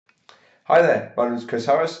Hi there, my name is Chris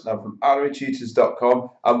Harris and I'm from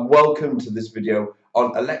AlleryTutors.com and welcome to this video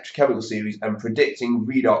on electrochemical series and predicting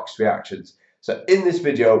redox reactions. So in this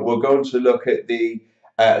video we're going to look at the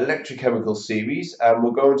electrochemical series and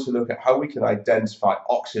we're going to look at how we can identify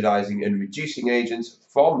oxidizing and reducing agents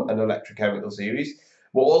from an electrochemical series.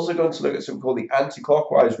 We're also going to look at something called the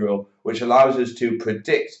anti-clockwise rule, which allows us to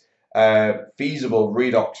predict feasible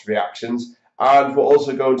redox reactions, and we're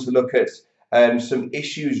also going to look at some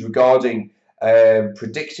issues regarding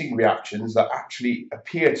predicting reactions that actually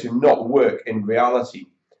appear to not work in reality.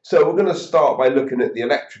 So we're going to start by looking at the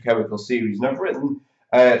electrochemical series, and I've written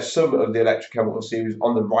some of the electrochemical series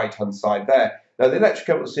on the right hand side there. Now the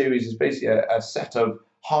electrochemical series is basically a set of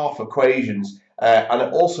half equations, and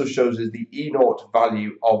it also shows us the E0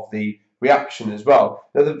 value of the reaction as well.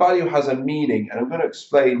 Now the value has a meaning, and I'm going to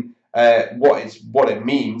explain what it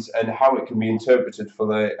means and how it can be interpreted for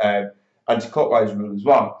the anti-clockwise rule as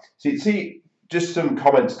well. So you see, just some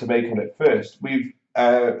comments to make on it first. We've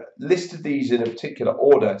listed these in a particular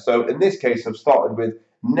order. So in this case, I've started with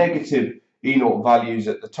negative E0 values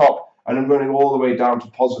at the top, and I'm running all the way down to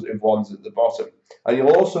positive ones at the bottom. And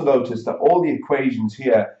you'll also notice that all the equations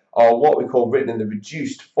here are what we call written in the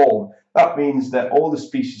reduced form. That means that all the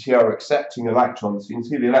species here are accepting electrons. You can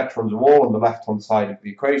see the electrons are all on the left-hand side of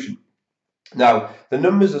the equation. Now, the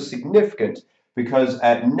numbers are significant because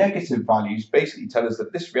negative values basically tell us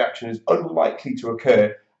that this reaction is unlikely to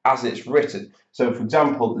occur as it's written. So, for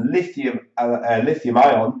example, lithium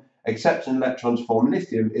ion accepting electrons from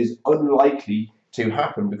lithium is unlikely to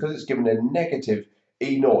happen because it's given a negative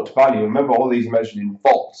E0 value. Remember, all these are measured in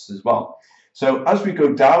volts as well. So, as we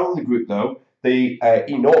go down the group, though, the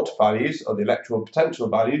E0 values, or the electrode potential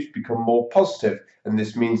values, become more positive, and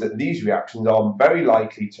this means that these reactions are very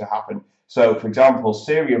likely to happen. So, for example,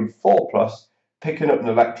 cerium 4+ picking up an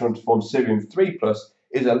electron to form cerium 3+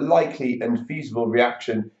 is a likely and feasible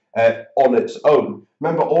reaction on its own.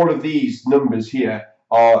 Remember, all of these numbers here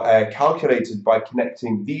are calculated by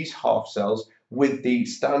connecting these half cells with the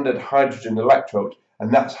standard hydrogen electrode,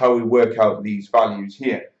 and that's how we work out these values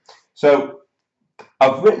here. So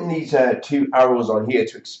I've written these two arrows on here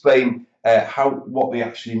to explain what they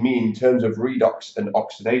actually mean in terms of redox and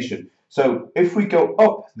oxidation. So if we go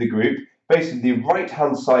up the group, basically the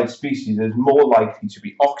right-hand side species is more likely to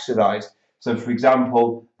be oxidized. So for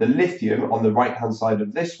example, the lithium on the right-hand side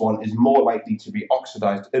of this one is more likely to be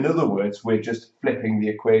oxidized. In other words, we're just flipping the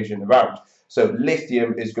equation around. So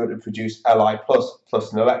lithium is going to produce Li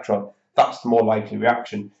plus an electron. That's the more likely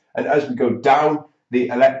reaction. And as we go down the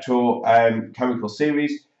electrochemical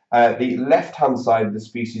series, the left-hand side of the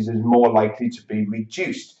species is more likely to be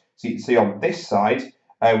reduced. So you can see on this side,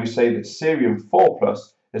 we say that cerium 4+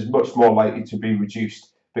 is much more likely to be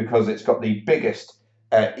reduced because it's got the biggest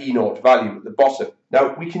E0 value at the bottom.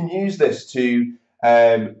 Now, we can use this to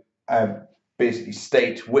basically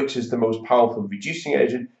state which is the most powerful reducing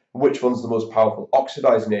agent and which one's the most powerful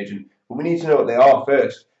oxidizing agent, but we need to know what they are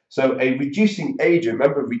first. So a reducing agent,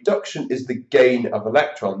 remember, reduction is the gain of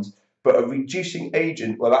electrons, but a reducing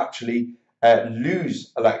agent will actually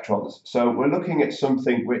lose electrons. So we're looking at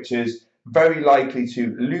something which is very likely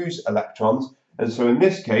to lose electrons. And so in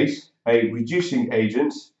this case, a reducing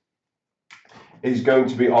agent is going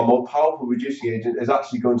to be, our more powerful reducing agent is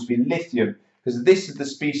actually going to be lithium, because this is the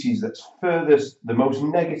species that's furthest, the most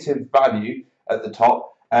negative value at the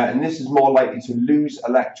top, and this is more likely to lose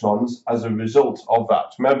electrons as a result of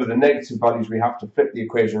that. Remember, the negative values, we have to flip the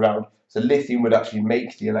equation around, so lithium would actually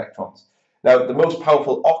make the electrons. Now, the most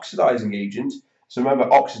powerful oxidizing agent, so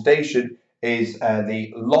remember, oxidation is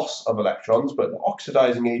the loss of electrons, but the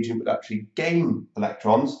oxidizing agent would actually gain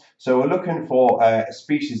electrons. So we're looking for a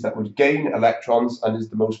species that would gain electrons and is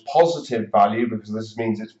the most positive value, because this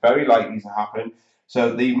means it's very likely to happen.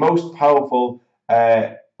 So the most powerful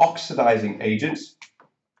oxidizing agent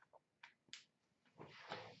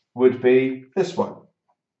would be this one,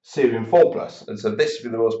 cerium 4+, and so this would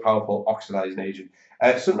be the most powerful oxidizing agent.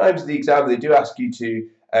 Sometimes in the exam they do ask you to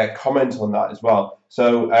comment on that as well,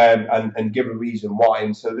 so and give a reason why,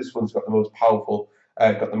 and so this one's got the most powerful,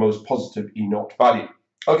 got the most positive E0 value.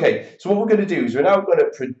 Okay, so what we're going to do is we're now going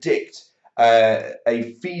to predict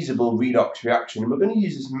a feasible redox reaction, and we're going to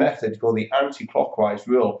use this method called the anti-clockwise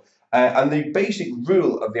rule. And the basic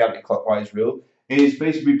rule of the anti-clockwise rule is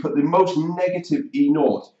basically we put the most negative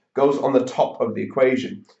E0 goes on the top of the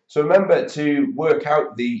equation. So remember, to work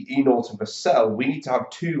out the E0 of a cell, we need to have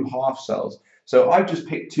two half cells. So I've just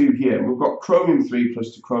picked two here. We've got chromium 3+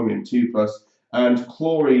 to chromium 2+, and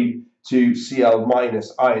chlorine to Cl-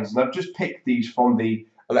 ions. And I've just picked these from the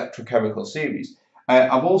electrochemical series.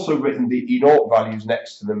 I've also written the E0 values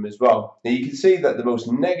next to them as well. Now you can see that the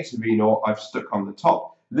most negative E0 I've stuck on the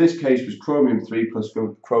top. In this case was chromium 3 plus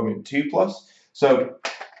chromium 2 plus. So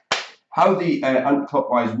how the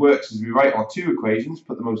anti-clockwise works is we write our two equations,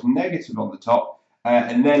 put the most negative on the top,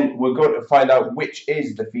 and then we're going to find out which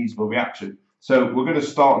is the feasible reaction. So we're going to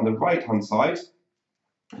start on the right hand side.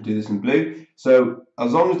 I'll do this in blue. So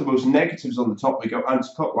as long as the most negatives on the top, we go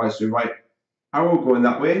anti-clockwise. So we write arrow going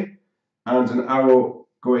that way and an arrow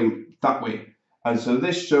going that way. And so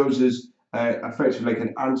this shows us effectively like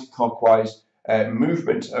an anti-clockwise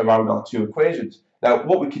movement around our two equations. Now,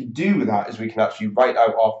 what we can do with that is we can actually write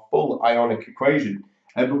out our full ionic equation.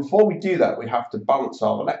 And before we do that, we have to balance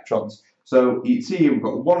our electrons. So you see here, we've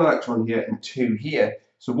got one electron here and two here.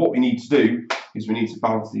 So what we need to do is we need to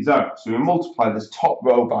balance these out. So we multiply this top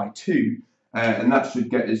row by 2, and that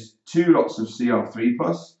should get us 2 lots of Cr3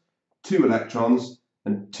 plus, 2 electrons,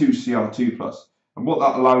 and 2 Cr2 plus. And what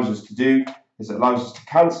that allows us to do is it allows us to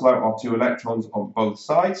cancel out our 2 electrons on both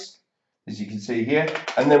sides, as you can see here,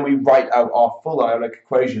 and then we write out our full ionic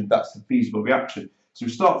equation. That's the feasible reaction. So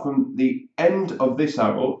we start from the end of this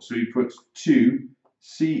arrow, so we put 2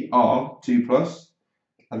 Cr2 plus,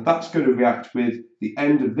 and that's going to react with the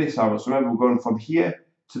end of this arrow. So remember, we're going from here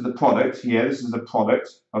to the product here. This is a product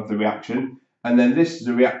of the reaction, and then this is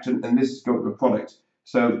a reactant, and this is going to a product.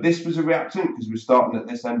 So this was a reactant because we're starting at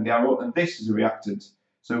this end of the arrow, and this is a reactant.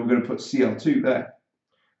 So we're going to put Cl2 there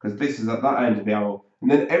because this is at that end of the arrow. And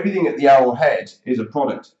then everything at the arrow head is a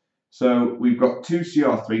product. So we've got 2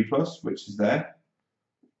 Cr3 plus, which is there.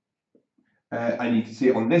 And you can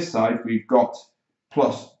see on this side, we've got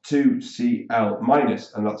plus 2 Cl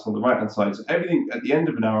minus, and that's on the right hand side. So everything at the end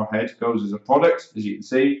of an arrowhead goes as a product, as you can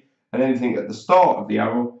see, and anything at the start of the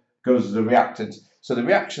arrow goes as a reactant. So the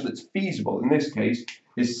reaction that's feasible in this case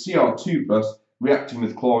is Cr2 plus reacting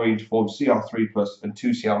with chlorine to form Cr3 plus and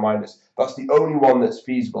 2Cl minus. That's the only one that's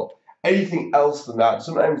feasible. Anything else than that,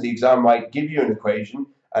 sometimes the exam might give you an equation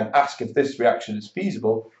and ask if this reaction is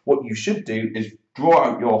feasible. What you should do is draw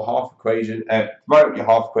out your half equation, write out your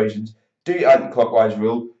half equations, do your anti-clockwise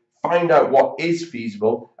rule, find out what is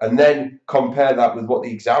feasible, and then compare that with what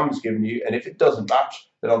the exam's given you. And if it doesn't match,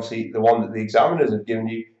 then obviously the one that the examiners have given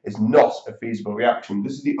you is not a feasible reaction.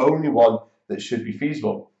 This is the only one that should be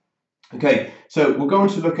feasible. Okay, so we're going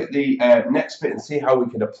to look at the next bit and see how we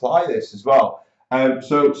can apply this as well.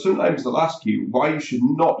 So sometimes they'll ask you why you should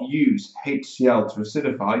not use HCl to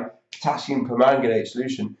acidify potassium permanganate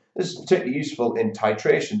solution. This is particularly useful in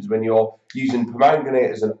titrations when you're using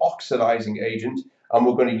permanganate as an oxidizing agent, and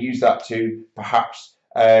we're going to use that to perhaps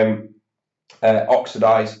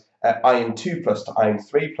oxidize iron 2 plus to iron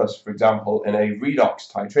 3 plus, for example, in a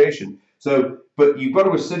redox titration. So, but you've got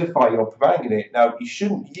to acidify your permanganate. Now, you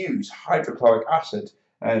shouldn't use hydrochloric acid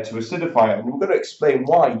to acidify it, and we're going to explain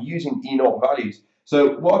why using E0 values.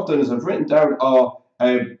 So what I've done is I've written down our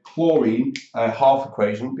chlorine half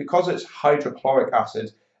equation. Because it's hydrochloric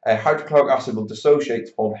acid, hydrochloric acid will dissociate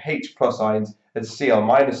to form H plus ions and Cl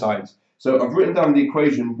minus ions. So I've written down the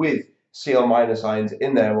equation with Cl minus ions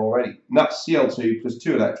in there already, and that's Cl2 plus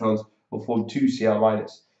 2 electrons will form 2 Cl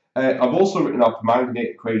minus. I've also written our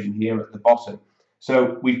permanganate equation here at the bottom.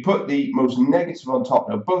 So we've put the most negative on top.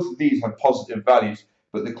 Now both of these have positive values,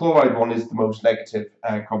 but the chloride one is the most negative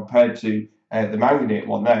compared to the manganate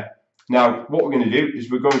one there. Now what we're going to do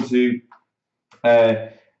is we're going to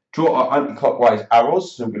draw our anti-clockwise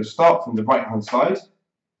arrows. So I'm going to start from the right hand side.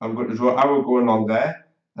 I'm going to draw an arrow going along there,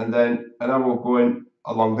 and then an arrow going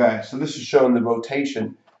along there. So this is showing the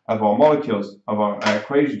rotation of our molecules, of our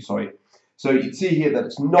equation, sorry. So you can see here that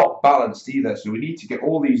it's not balanced either. So we need to get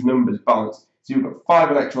all these numbers balanced. So we've got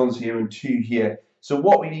 5 electrons here and 2 here. So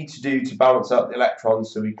what we need to do to balance out the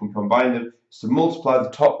electrons so we can combine them is to multiply the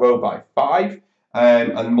top row by 5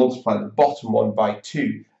 and multiply the bottom one by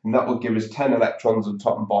 2. And that will give us 10 electrons on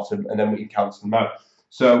top and bottom, and then we can cancel them out.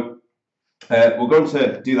 So we're going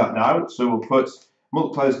to do that now. So we'll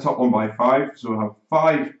multiply this top one by 5. So we'll have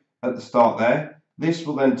 5 at the start there. This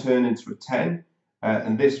will then turn into a 10.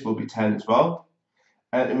 And this will be 10 as well.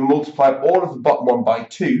 And we multiply all of the bottom one by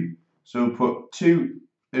 2. So we'll put 2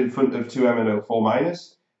 in front of 2MnO4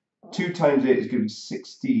 minus. 2 times 8 is going to be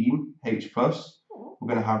 16 H plus. We're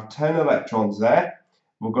going to have 10 electrons there.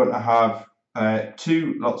 We're going to have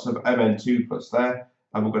 2 lots of Mn2 plus there.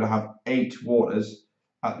 And we're going to have 8 waters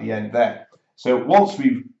at the end there. So once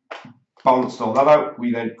we've balanced all that out,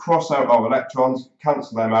 we then cross out our electrons,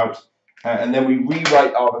 cancel them out, and then we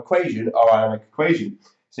rewrite our equation, our ionic equation.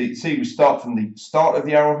 So you can see we start from the start of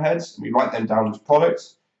the arrowheads, and we write them down as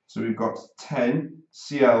products. So we've got 10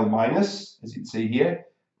 Cl minus, as you can see here,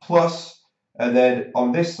 plus, and then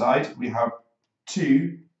on this side we have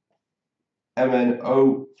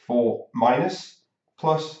 2MnO4 minus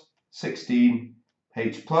plus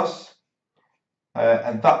 16H plus,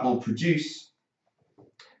 and that will produce,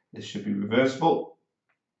 this should be reversible,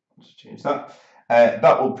 let's change that,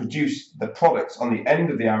 that will produce the product on the end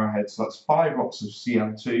of the arrowhead, so that's 5 lots of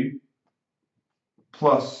Cl2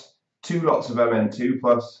 plus 2 lots of Mn2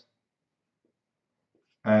 plus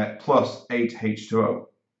 8H2O.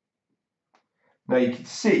 Now you can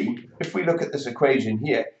see, if we look at this equation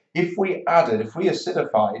here, if we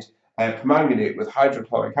acidified permanganate with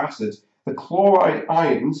hydrochloric acid, the chloride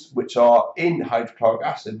ions, which are in hydrochloric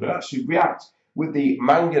acid, would actually react with the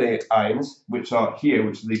manganate ions, which are here,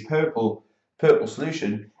 which is the purple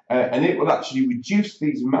solution, and it will actually reduce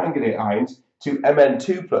these manganate ions to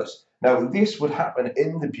Mn2+. Now this would happen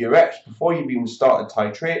in the burette before you've even started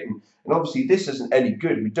titrating, and obviously this isn't any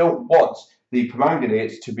good. We don't want the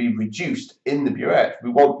permanganate to be reduced in the burette. We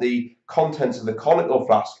want the contents of the conical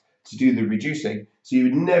flask to do the reducing. So you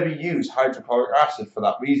would never use hydrochloric acid for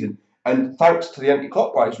that reason. And thanks to the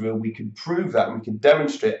anti-clockwise rule, we can prove that and we can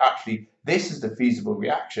demonstrate actually this is the feasible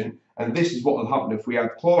reaction, and this is what will happen if we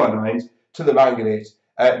add chloride ions to the manganate.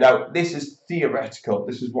 Now this is theoretical.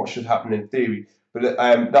 This is what should happen in theory, but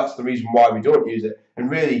that's the reason why we don't use it.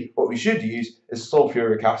 And really, what we should use is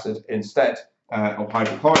sulfuric acid instead of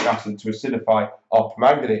hydrochloric acid to acidify our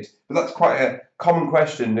permanganate. But that's quite a common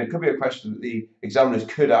question. It could be a question that the examiners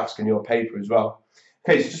could ask in your paper as well.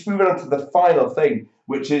 Okay, so just moving on to the final thing,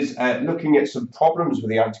 which is looking at some problems with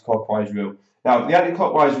the anti-clockwise rule. Now, the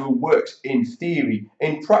anti-clockwise rule works in theory.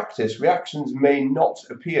 In practice, reactions may not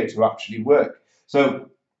appear to actually work. So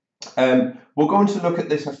we're going to look at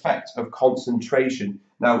this effect of concentration.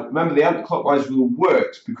 Now, remember, the anti-clockwise rule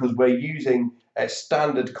works because we're using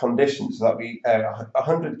standard conditions. So that'd be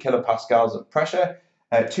 100 kilopascals of pressure,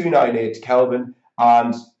 298 Kelvin,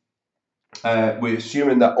 and we're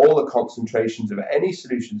assuming that all the concentrations of any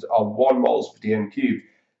solutions are 1 moles per dm cubed.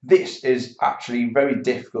 This is actually very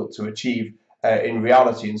difficult to achieve in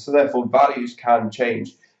reality, and so therefore values can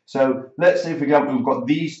change. So let's say, for example, we've got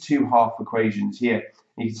these two half equations here.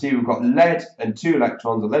 You can see we've got lead and 2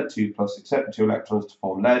 electrons, or lead 2 plus accepted 2 electrons to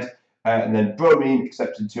form lead, and then bromine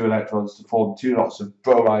accepted 2 electrons to form 2 lots of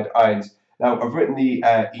bromide ions. Now I've written the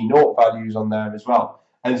E0 values on there as well.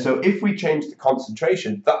 And so if we change the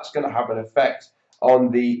concentration, that's going to have an effect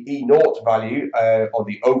on the E0 value, or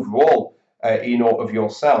the overall E0 of your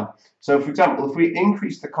cell. So for example, if we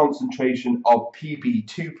increase the concentration of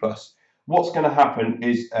Pb2+, what's going to happen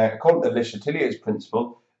is, according to Le Chatelier's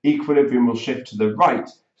principle, equilibrium will shift to the right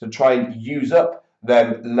to try and use up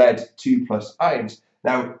them lead 2+ ions.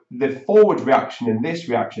 Now, the forward reaction in this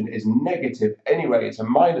reaction is negative anyway. It's a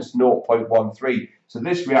minus 0.13. So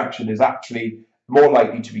this reaction is actually more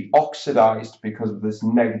likely to be oxidized because of this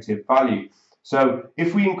negative value. So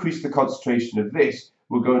if we increase the concentration of this,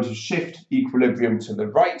 we're going to shift equilibrium to the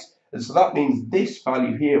right. And so that means this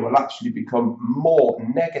value here will actually become more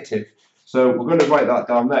negative. So we're going to write that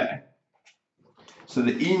down there. So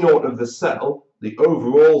the E0 of the cell, the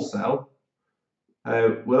overall cell,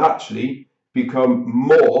 will actually become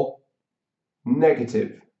more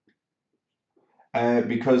negative.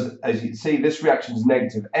 Because, as you can see, this reaction is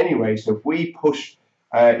negative anyway. So if we push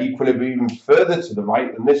equilibrium even further to the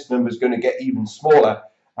right, then this number is going to get even smaller.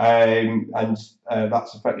 And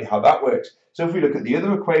that's effectively how that works. So if we look at the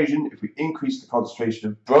other equation, if we increase the concentration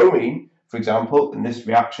of bromine, for example, in this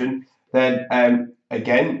reaction, then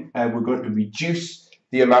again, we're going to reduce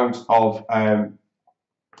the amount of,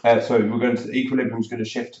 the equilibrium is going to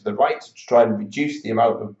shift to the right to try and reduce the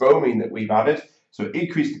amount of bromine that we've added. So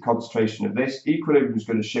increase the concentration of this, equilibrium is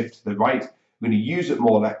going to shift to the right. We're going to use up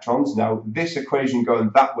more electrons. Now, this equation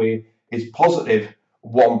going that way is positive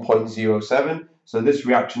 1.07. So this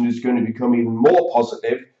reaction is going to become even more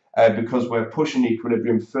positive because we're pushing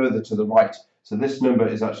equilibrium further to the right. So this number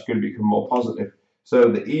is actually going to become more positive.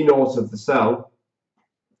 So the E0 of the cell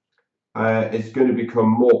is going to become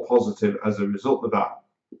more positive as a result of that.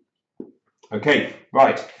 Okay,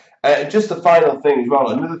 right. Just the final thing as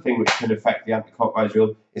well, another thing which can affect the anti-clockwise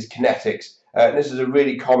rule is kinetics. This is a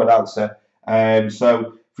really common answer.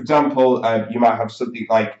 So, for example, you might have something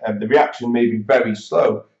like the reaction may be very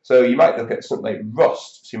slow. So you might look at something like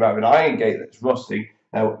rust. So you might have an iron gate that's rusting.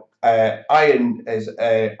 Now, iron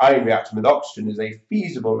reacting with oxygen is a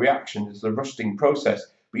feasible reaction. It's a rusting process,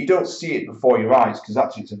 but you don't see it before your eyes because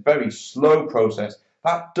actually it's a very slow process.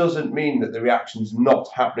 That doesn't mean that the reaction's not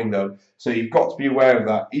happening though. So you've got to be aware of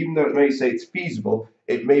that. Even though it may say it's feasible,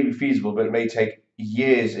 it may be feasible, but it may take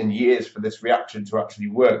years and years for this reaction to actually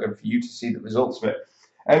work and for you to see the results of it.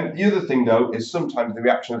 And the other thing though is sometimes the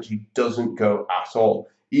reaction actually doesn't go at all.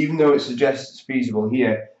 even though it suggests it's feasible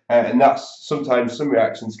here. And that's sometimes some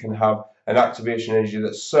reactions can have an activation energy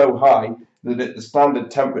that's so high that at the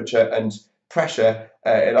standard temperature and pressure,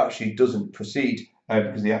 it actually doesn't proceed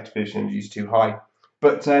because the activation energy is too high.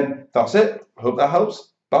 But that's it. Hope that helps.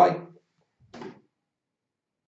 Bye.